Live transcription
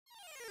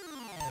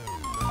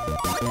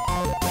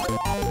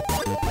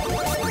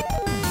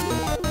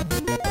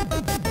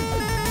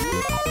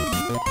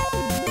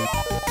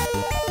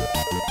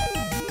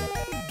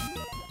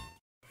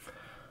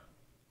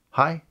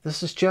Hi,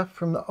 this is Jeff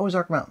from the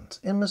Ozark Mountains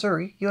in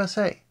Missouri,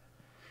 USA.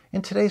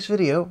 In today's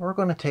video, we're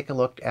going to take a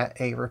look at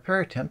a repair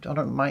attempt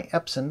on my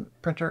Epson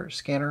printer,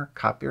 scanner,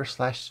 copier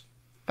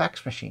 /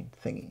 fax machine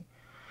thingy.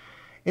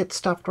 It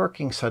stopped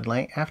working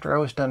suddenly after I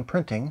was done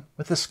printing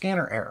with a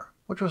scanner error,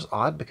 which was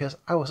odd because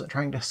I wasn't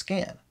trying to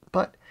scan.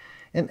 But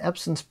in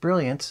Epson's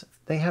brilliance,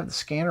 they have the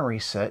scanner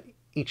reset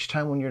each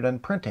time when you're done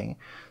printing.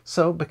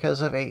 So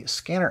because of a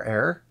scanner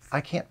error, I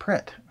can't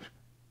print.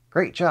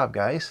 Great job,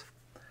 guys.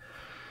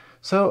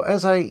 So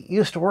as I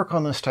used to work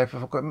on this type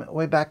of equipment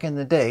way back in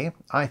the day,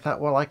 I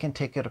thought, well, I can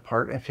take it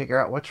apart and figure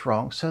out what's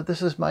wrong. So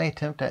this is my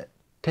attempt at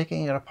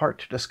taking it apart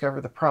to discover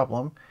the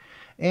problem.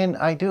 And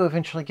I do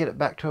eventually get it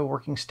back to a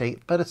working state,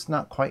 but it's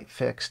not quite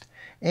fixed.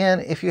 And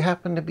if you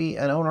happen to be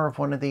an owner of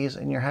one of these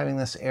and you're having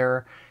this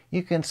error,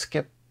 you can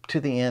skip to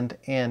the end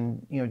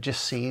and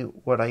just see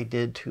what I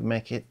did to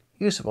make it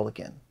usable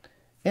again.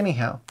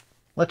 Anyhow,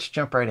 let's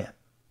jump right in.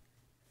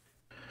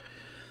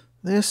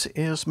 This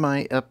is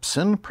my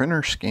Epson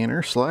printer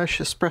scanner /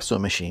 espresso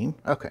machine.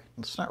 Okay,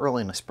 it's not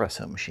really an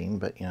espresso machine,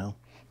 but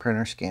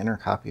printer, scanner,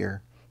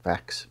 copier,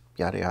 fax,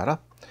 yada yada.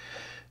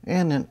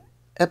 And in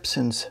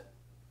Epson's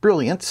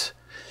brilliance,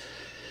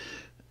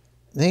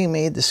 they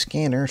made the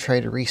scanner try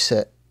to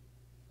reset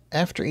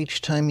after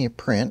each time you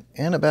print,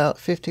 and about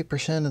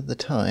 50% of the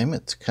time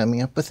it's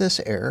coming up with this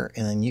error,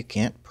 and then you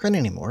can't print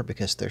anymore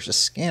because there's a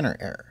scanner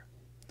error.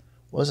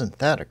 Wasn't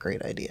that a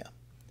great idea?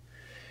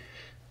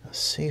 Let's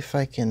see if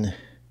I can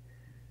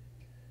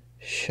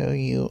show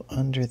you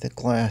under the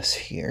glass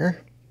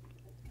here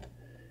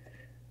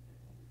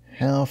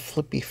how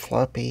flippy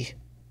floppy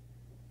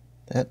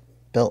that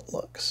belt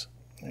looks.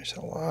 There's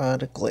a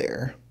lot of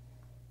glare.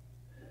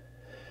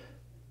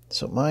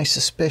 So my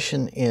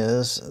suspicion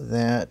is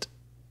that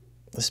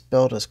this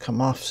belt has come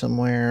off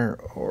somewhere,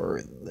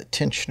 or the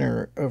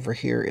tensioner over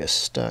here is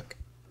stuck.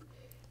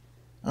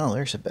 Oh,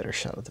 there's a better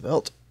shot of the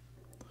belt.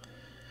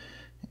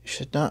 It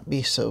should not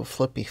be so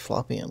flippy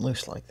floppy and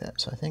loose like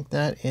that. So I think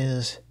that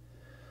is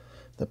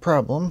the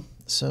problem.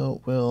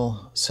 So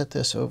we'll set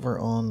this over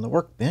on the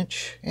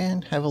workbench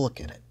and have a look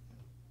at it.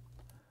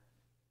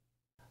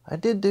 I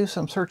did do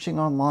some searching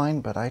online,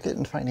 but I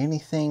didn't find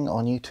anything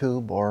on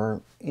YouTube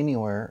or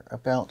anywhere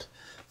about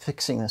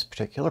fixing this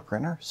particular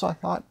printer. So I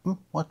thought,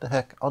 what the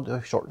heck, I'll do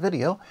a short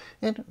video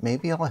and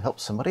maybe I'll help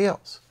somebody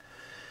else.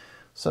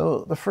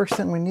 So the first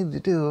thing we need to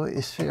do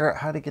is figure out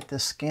how to get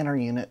this scanner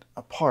unit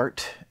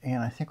apart,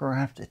 and I think we're going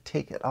to have to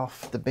take it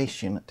off the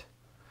base unit.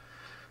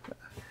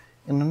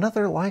 In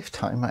another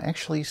lifetime, I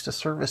actually used to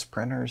service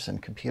printers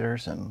and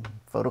computers and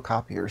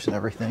photocopiers and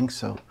everything,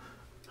 so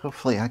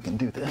hopefully I can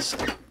do this.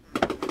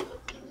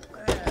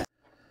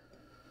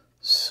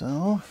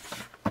 So,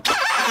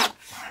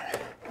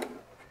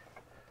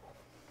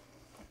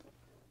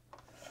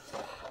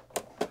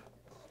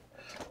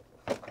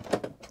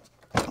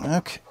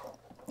 okay.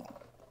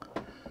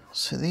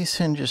 So these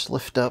hinges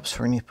lift up,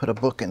 so when you put a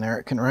book in there,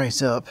 it can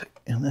rise up.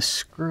 And this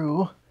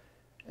screw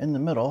in the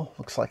middle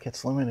looks like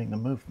it's limiting the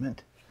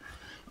movement.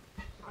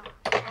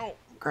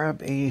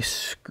 Grab a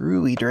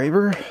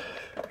screwdriver.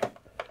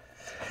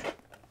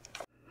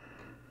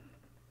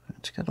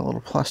 It's got a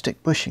little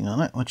plastic bushing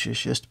on it, which is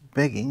just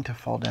begging to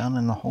fall down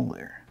in the hole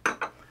there.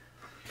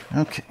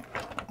 Okay.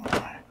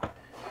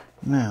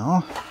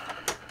 Now,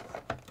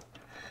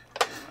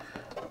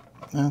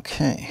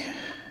 okay.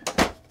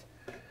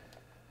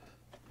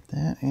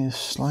 That is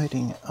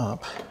sliding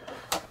up.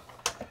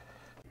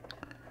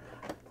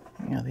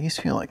 Yeah, these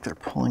feel like they're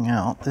pulling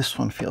out. This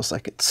one feels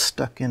like it's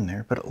stuck in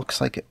there, but it looks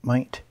like it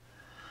might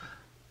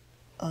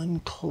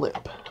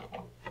unclip.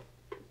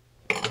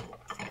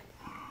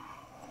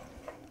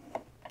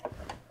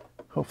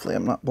 Hopefully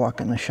I'm not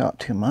blocking the shot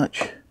too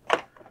much.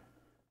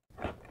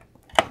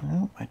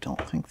 No, I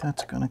don't think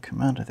that's going to come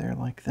out of there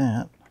like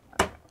that.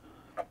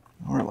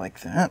 Or like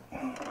that.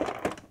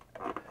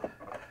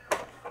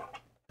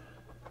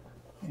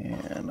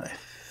 And I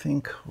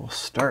think we'll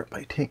start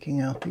by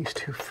taking out these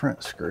two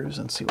front screws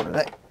and see where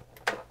that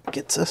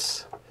gets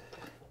us.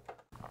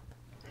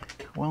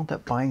 I wound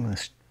up buying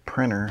this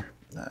printer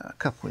a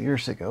couple of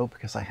years ago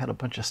because I had a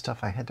bunch of stuff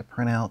I had to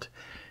print out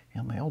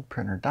and my old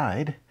printer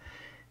died.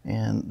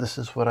 And this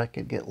is what I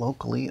could get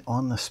locally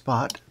on the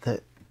spot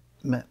that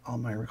met all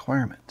my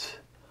requirements.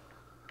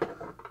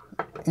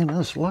 And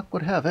as luck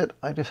would have it,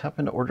 I just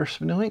happened to order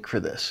some new ink for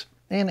this.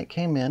 And it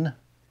came in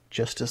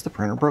just as the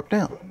printer broke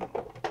down.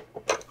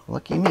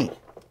 Lucky me.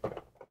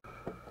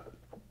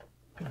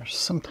 There's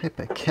some type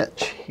of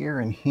catch here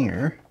and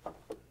here.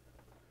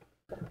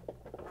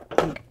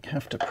 I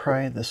have to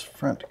pry this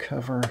front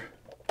cover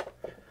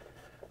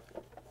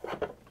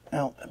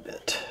out a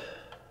bit.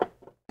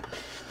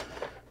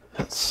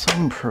 That's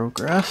some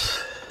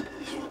progress.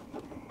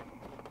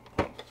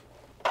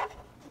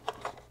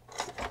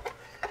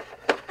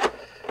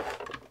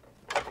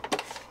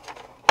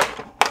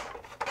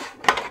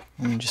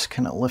 And you just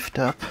kind of lift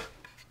up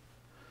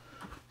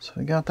So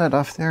we got that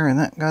off there, and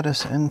that got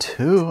us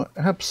into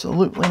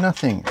absolutely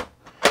nothing.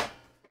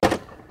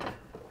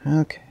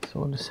 Okay,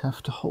 so we'll just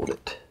have to hold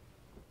it.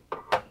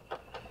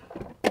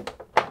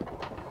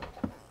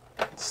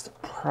 That's the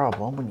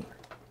problem when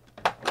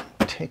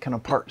you're taking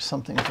apart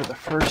something for the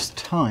first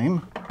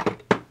time,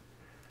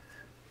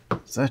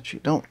 is that you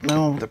don't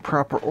know the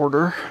proper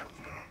order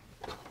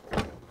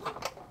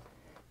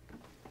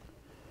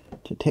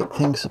to take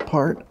things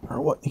apart, or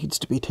what needs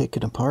to be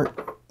taken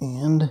apart.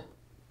 And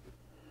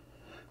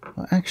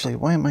well, actually,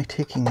 why am I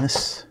taking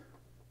this?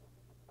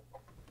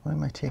 Why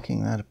am I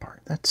taking that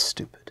apart? That's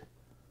stupid.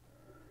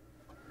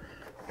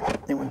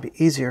 It would be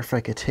easier if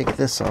I could take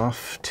this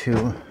off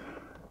to,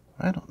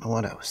 I don't know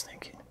what I was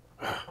thinking.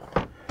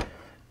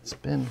 It's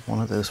been one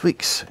of those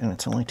weeks, and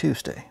it's only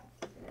Tuesday.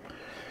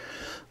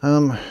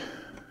 Okay,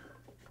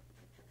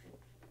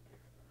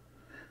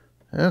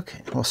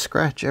 well,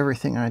 scratch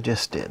everything I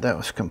just did. That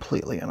was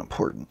completely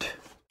unimportant.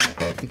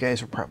 You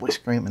guys are probably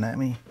screaming at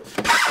me,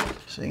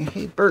 saying,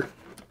 "Hey, Bert,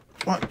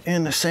 what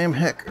in the Sam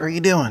heck are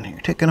you doing? You're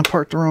taking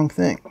apart the wrong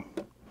thing."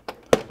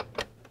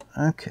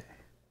 Okay.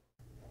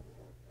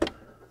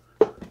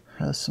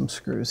 Has some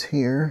screws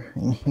here,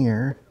 and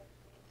here,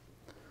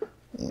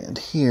 and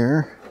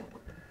here.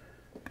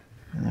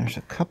 And there's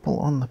a couple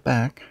on the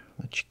back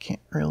that you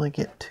can't really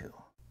get to.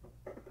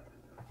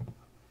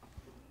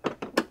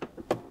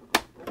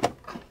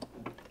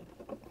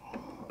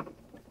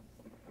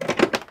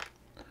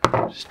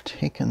 Just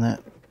taking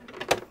that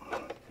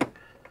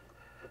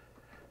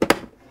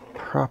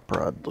prop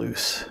rod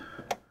loose.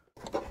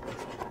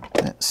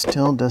 That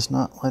still does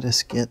not let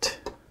us get.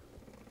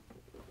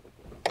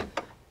 And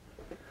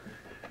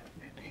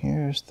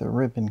here's the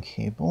ribbon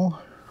cable.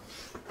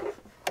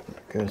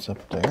 It goes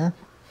up there.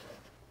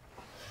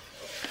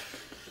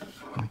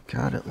 Oh my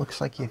God, it looks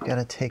like you've got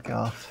to take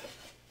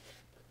off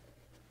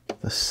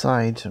the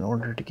sides in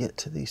order to get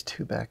to these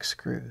two back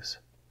screws.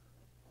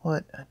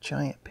 What a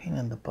giant pain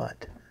in the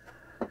butt.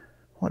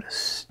 What a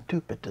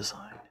stupid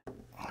design.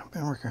 I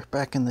remember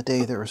back in the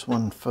day there was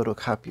one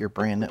photocopier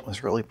brand that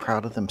was really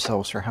proud of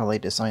themselves for how they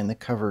designed the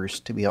covers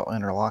to be all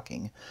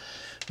interlocking,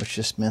 which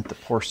just meant the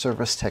poor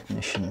service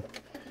technician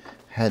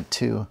had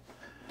to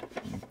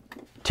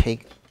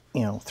take,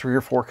 3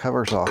 or 4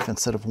 covers off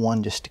instead of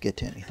one just to get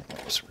to anything.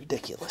 It was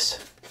ridiculous.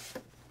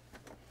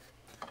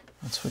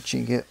 That's what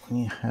you get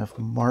when you have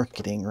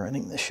marketing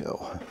running the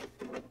show.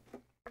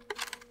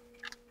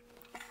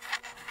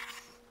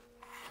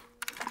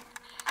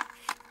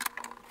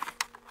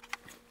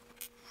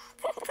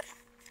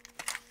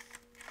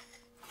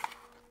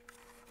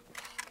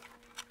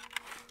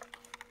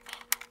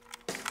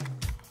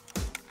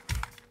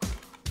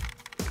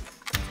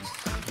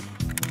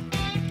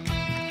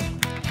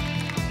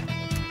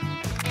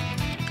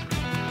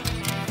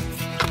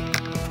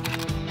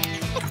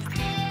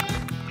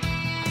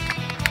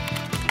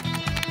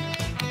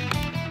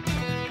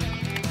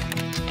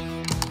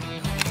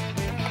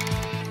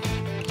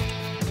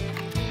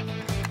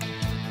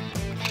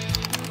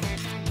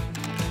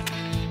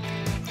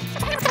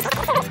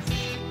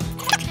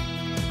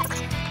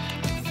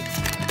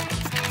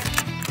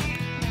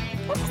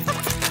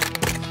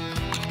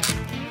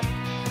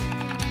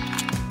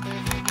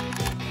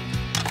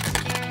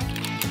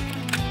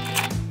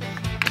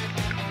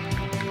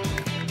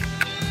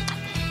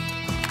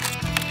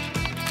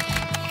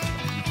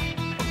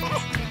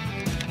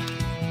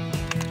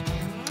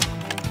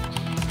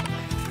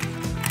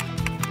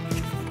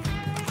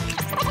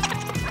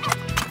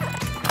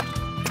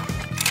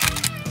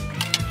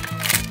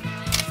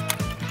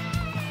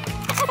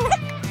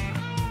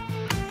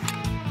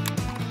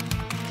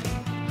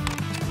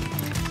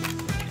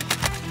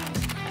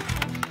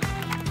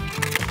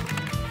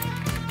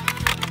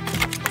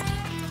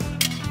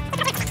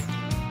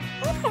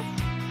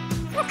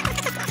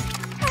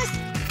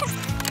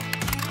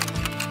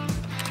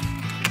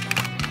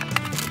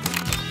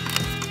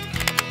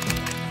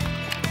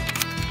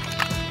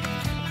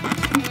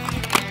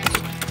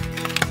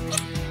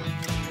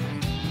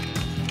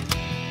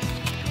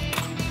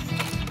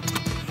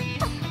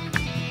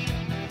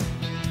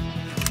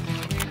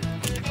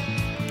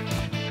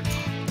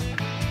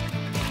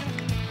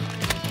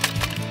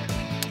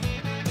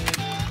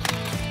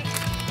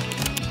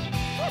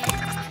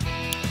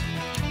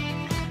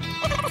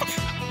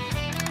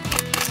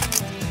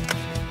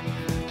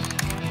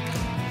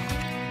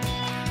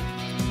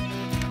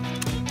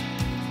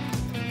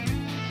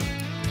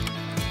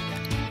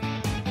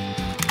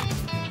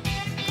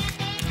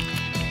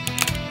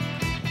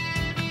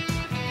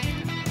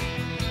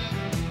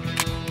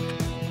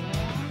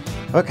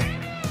 Okay,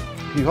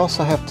 you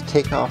also have to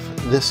take off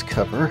this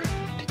cover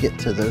to get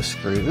to those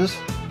screws.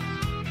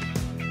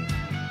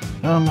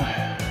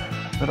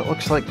 But it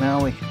looks like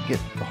now we can get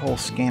the whole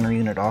scanner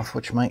unit off,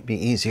 which might be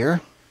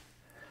easier.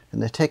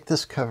 And to take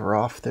this cover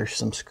off, there's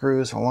some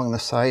screws along the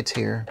sides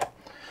here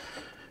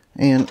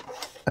and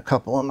a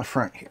couple on the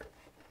front here.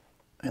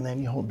 And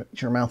then you hold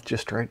your mouth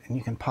just right and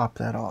you can pop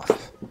that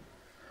off.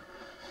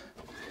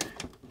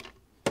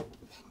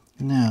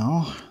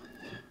 Now,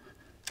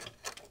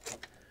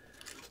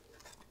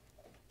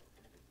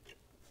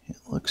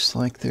 looks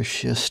like there's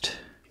just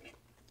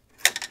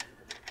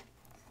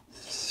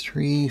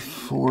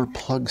 3-4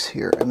 plugs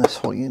here, and this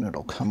whole unit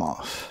will come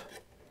off.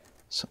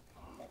 So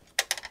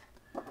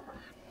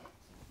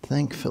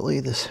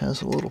thankfully this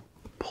has a little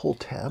pull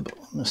tab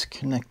on this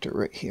connector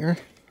right here.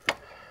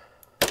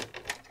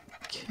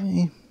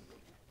 Okay.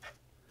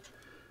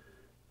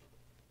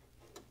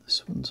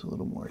 This one's a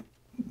little more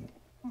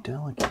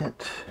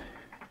delicate.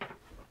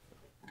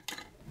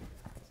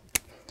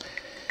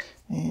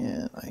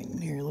 And I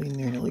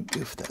nearly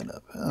goofed that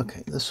up.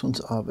 Okay, this one's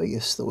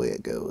obvious the way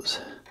it goes.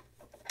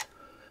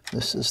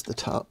 This is the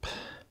top.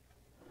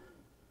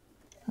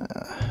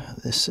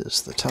 This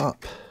is the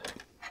top.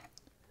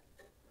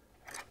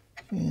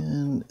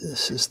 And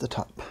this is the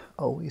top.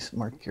 Always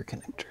mark your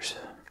connectors.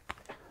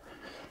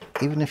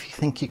 Even if you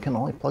think you can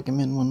only plug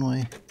them in one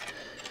way,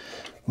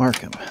 mark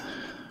them.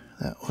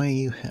 That way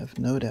you have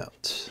no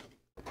doubts.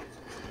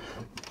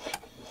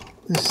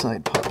 This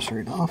side pops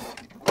right off.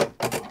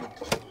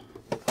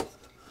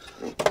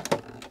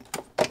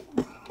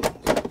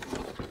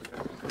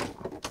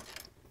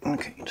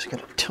 Okay, you just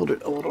gotta tilt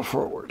it a little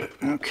forward.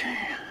 Okay.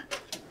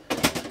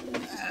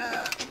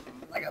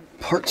 I got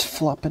parts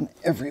flopping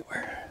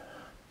everywhere.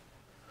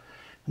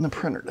 And the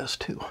printer does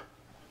too.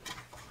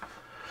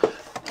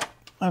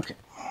 Okay.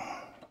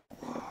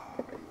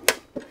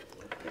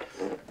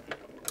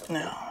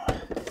 Now,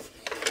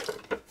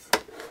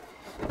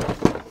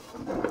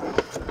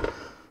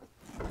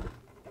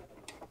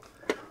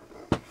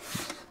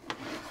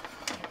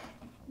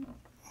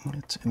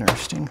 it's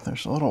interesting.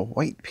 There's a little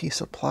white piece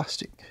of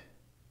plastic.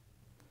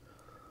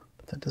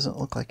 But that doesn't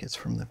look like it's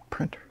from the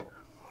printer.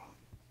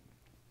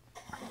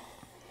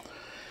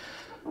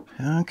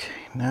 Okay,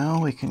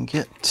 now we can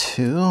get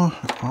to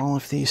all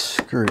of these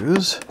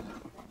screws.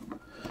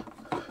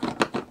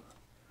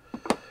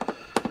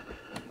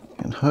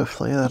 And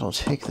hopefully that'll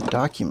take the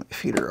document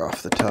feeder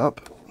off the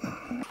top.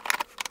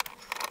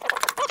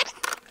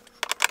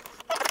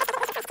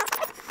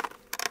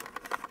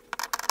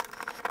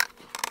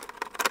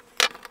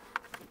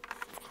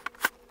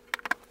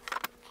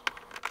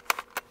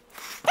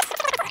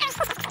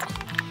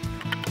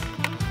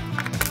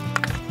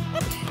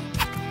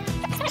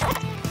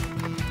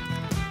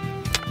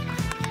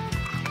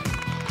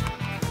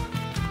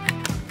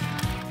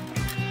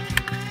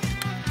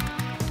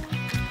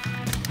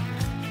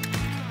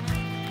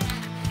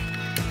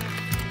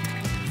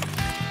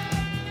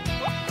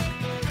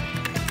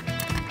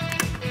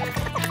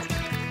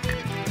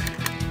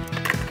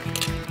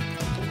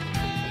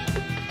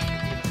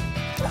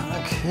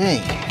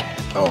 Okay,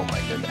 oh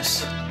my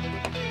goodness.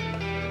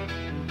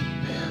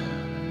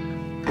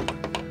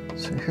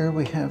 So here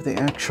we have the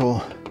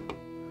actual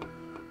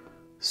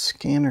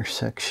scanner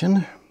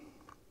section.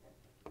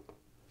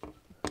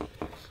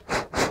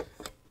 A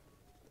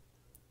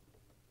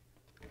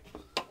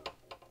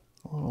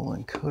little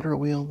encoder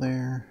wheel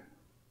there.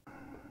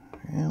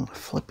 And a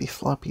flippy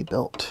floppy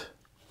belt.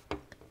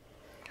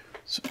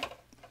 So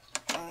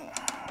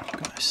I'm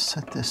going to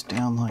set this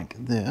down like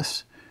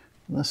this.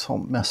 This whole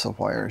mess of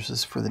wires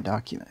is for the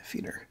document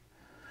feeder.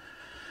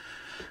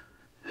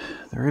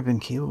 The ribbon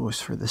cable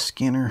is for the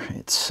scanner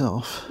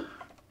itself.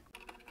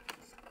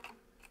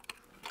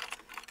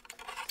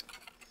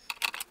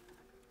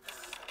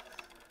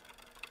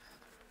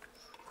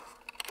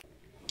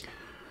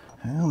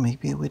 Well,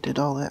 maybe we did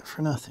all that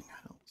for nothing.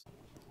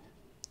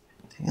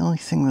 The only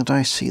thing that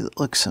I see that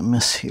looks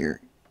amiss here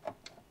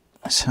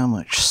is how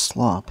much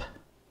slop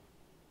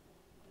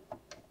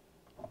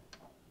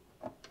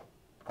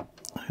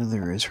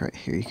there is right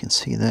here. You can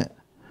see that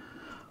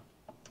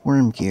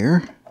worm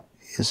gear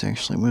is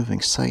actually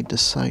moving side to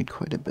side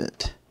quite a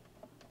bit.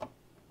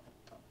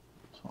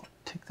 So I'll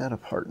take that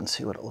apart and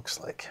see what it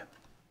looks like.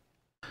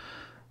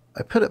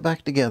 I put it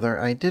back together.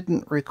 I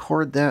didn't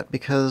record that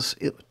because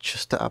it was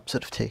just the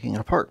opposite of taking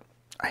it apart.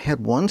 I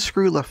had one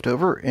screw left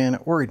over and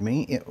it worried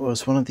me. It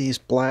was one of these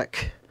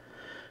black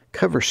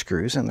cover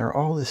screws and they're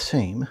all the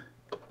same.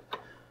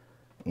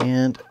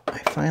 And I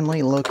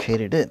finally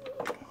located it.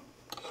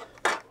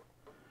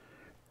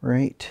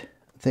 Right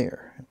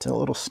there. It's a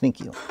little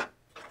sneaky one.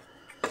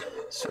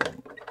 So,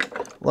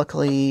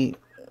 luckily,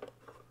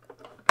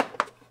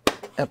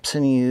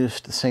 Epson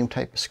used the same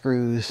type of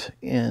screws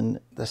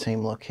in the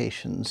same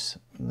locations.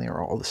 They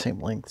were all the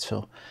same length,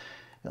 so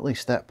at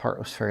least that part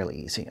was fairly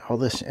easy. All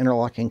this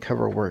interlocking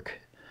cover work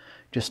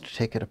just to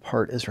take it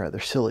apart is rather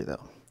silly,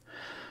 though.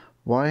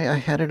 Why I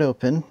had it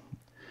open,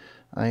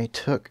 I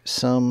took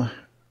some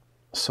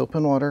soap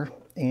and water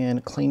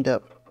and cleaned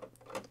up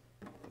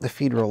the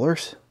feed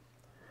rollers,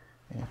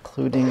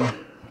 including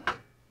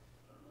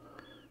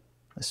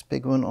this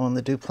big one on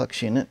the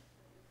duplex unit.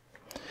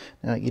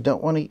 Now you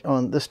don't want to,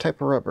 on this type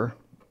of rubber,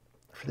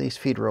 for these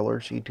feed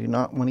rollers, you do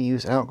not want to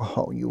use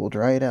alcohol. You will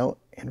dry it out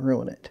and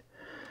ruin it.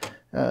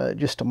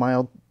 Just a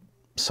mild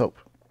soap.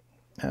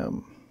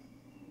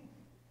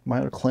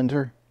 Mild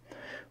cleanser.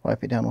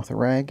 Wipe it down with a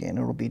rag and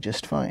it'll be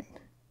just fine.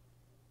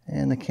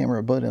 And the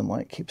camera button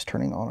light keeps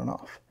turning on and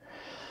off.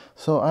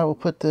 So I will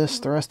put this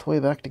the rest of the way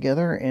back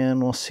together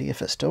and we'll see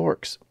if it still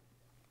works.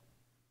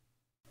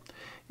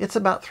 It's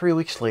about 3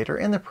 weeks later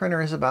and the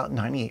printer is about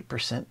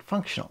 98%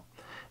 functional.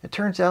 It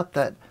turns out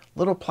that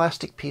little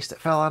plastic piece that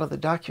fell out of the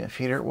document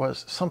feeder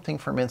was something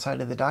from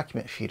inside of the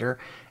document feeder,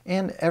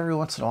 and every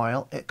once in a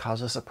while it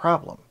causes a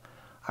problem.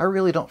 I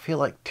really don't feel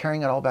like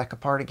tearing it all back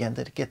apart again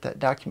to get that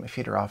document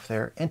feeder off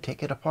there and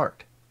take it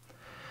apart.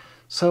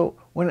 So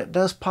when it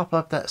does pop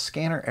up that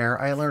scanner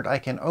error, I learned I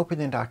can open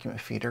the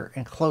document feeder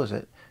and close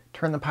it,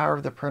 turn the power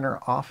of the printer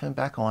off and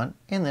back on,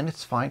 and then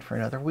it's fine for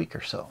another week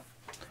or so.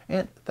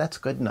 And that's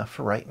good enough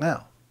for right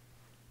now.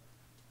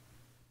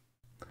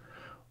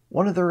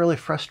 One of the really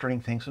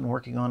frustrating things when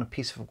working on a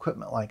piece of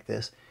equipment like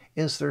this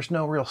is there's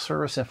no real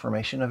service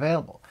information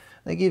available.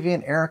 They give you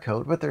an error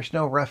code, but there's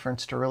no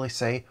reference to really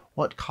say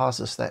what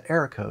causes that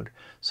error code.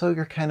 So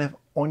you're kind of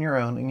on your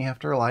own and you have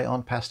to rely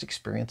on past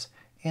experience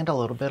and a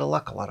little bit of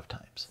luck a lot of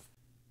times.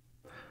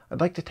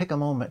 I'd like to take a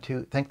moment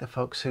to thank the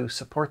folks who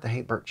support the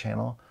Hey Bert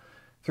channel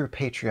through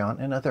Patreon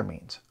and other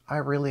means. I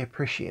really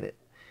appreciate it.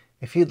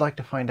 If you'd like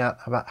to find out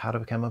about how to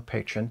become a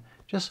patron,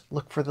 just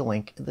look for the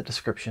link in the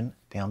description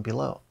down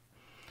below.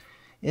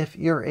 If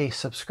you're a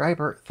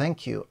subscriber,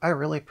 thank you. I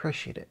really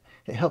appreciate it.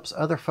 It helps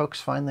other folks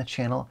find the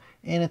channel,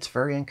 and it's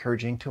very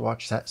encouraging to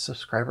watch that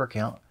subscriber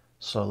count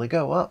slowly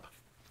go up.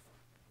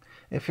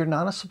 If you're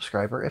not a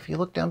subscriber, if you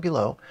look down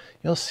below,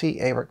 you'll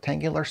see a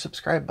rectangular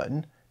subscribe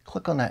button.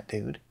 Click on that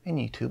dude, and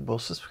YouTube will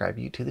subscribe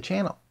you to the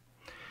channel.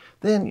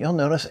 Then you'll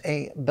notice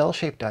a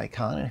bell-shaped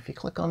icon, and if you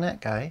click on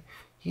that guy,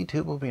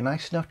 YouTube will be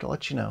nice enough to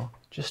let you know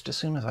just as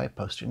soon as I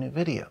post a new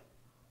video.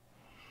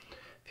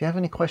 If you have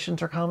any questions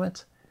or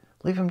comments,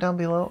 leave them down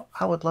below.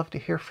 I would love to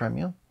hear from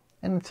you.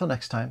 And until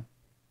next time,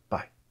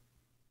 bye.